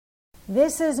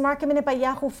This is Market Minute by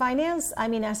Yahoo Finance.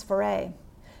 I'm Ines Ferre.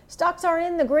 Stocks are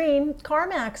in the green.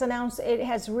 CarMax announced it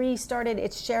has restarted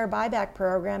its share buyback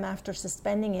program after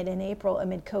suspending it in April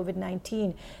amid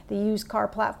COVID-19. The used car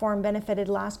platform benefited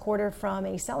last quarter from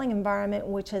a selling environment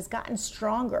which has gotten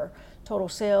stronger. Total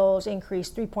sales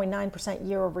increased 3.9%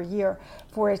 year over year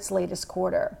for its latest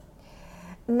quarter.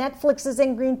 Netflix is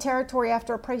in green territory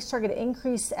after a price target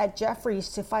increase at Jefferies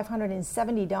to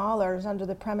 $570 under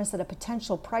the premise that a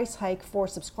potential price hike for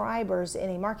subscribers in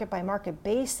a market-by-market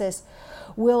basis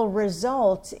will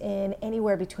result in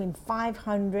anywhere between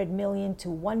 $500 million to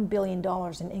 $1 billion in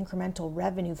incremental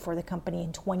revenue for the company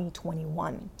in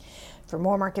 2021. For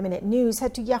more Market Minute news,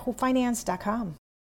 head to yahoofinance.com.